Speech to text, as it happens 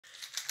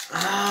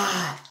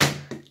Ah,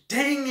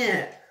 dang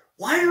it.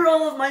 Why are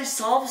all of my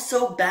solves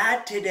so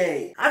bad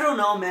today? I don't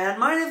know, man.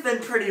 Mine have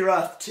been pretty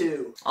rough,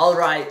 too.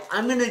 Alright,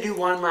 I'm gonna do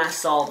one last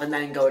solve and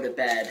then go to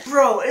bed.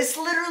 Bro, it's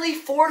literally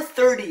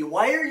 4:30.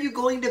 Why are you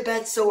going to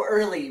bed so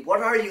early?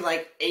 What are you,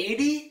 like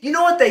 80? You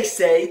know what they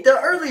say, the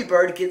early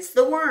bird gets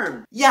the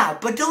worm. Yeah,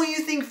 but don't you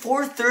think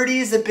 4:30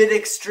 is a bit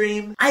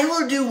extreme? I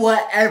will do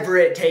whatever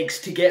it takes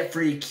to get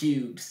free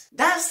cubes.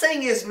 That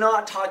saying is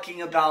not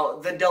talking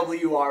about the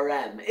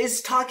WRM.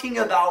 It's talking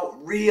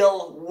about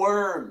real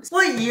worms.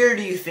 What year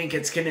do you think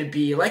it's gonna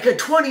be? Like a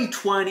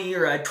 2020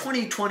 or a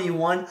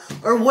 2021?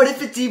 Or what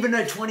if it's even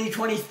a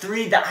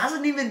 2023 that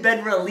hasn't even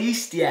been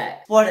released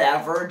yet?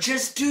 Whatever,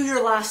 just do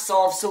your last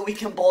solve so we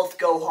can both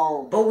go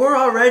home. But we're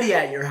already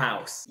at your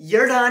house.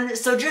 You're done,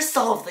 so just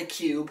solve the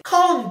cube.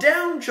 Calm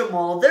down,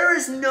 Jamal. There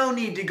is no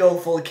need to go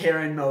full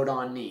Karen mode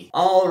on me.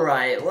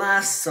 Alright,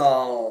 last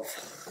solve.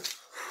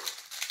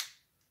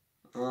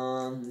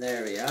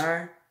 There we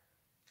are.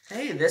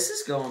 Hey, this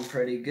is going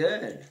pretty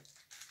good.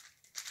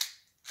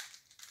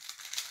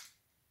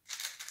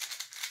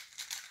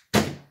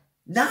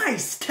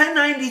 Nice!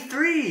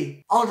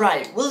 1093!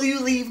 Alright, will you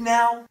leave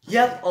now?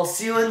 Yep, I'll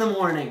see you in the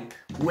morning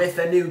with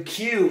a new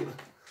cube.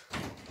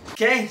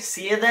 Okay,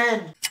 see you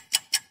then.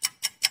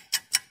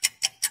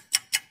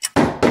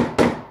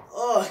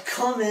 Oh,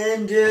 come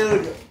in,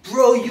 dude.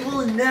 Bro, you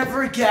will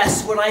never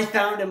guess what I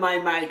found in my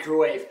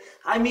microwave.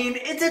 I mean,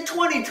 it's a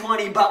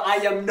 2020, but I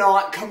am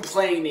not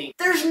complaining.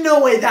 There's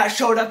no way that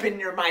showed up in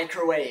your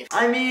microwave.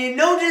 I mean,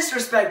 no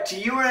disrespect to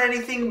you or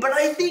anything, but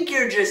I think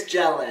you're just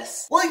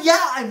jealous. Well,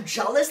 yeah, I'm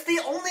jealous.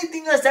 The only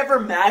thing that's ever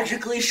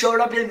magically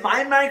showed up in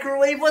my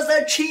microwave was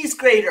a cheese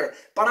grater.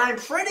 But I'm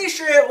pretty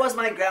sure it was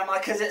my grandma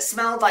because it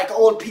smelled like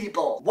old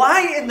people.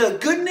 Why in the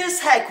goodness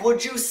heck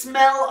would you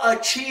smell a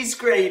cheese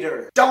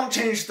grater? Don't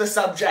change the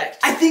subject.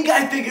 I think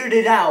I figured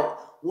it out.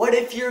 What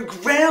if your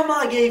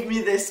grandma gave me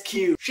this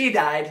cube? She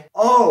died.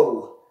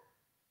 Oh.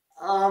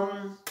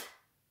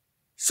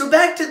 So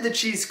back to the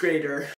cheese grater.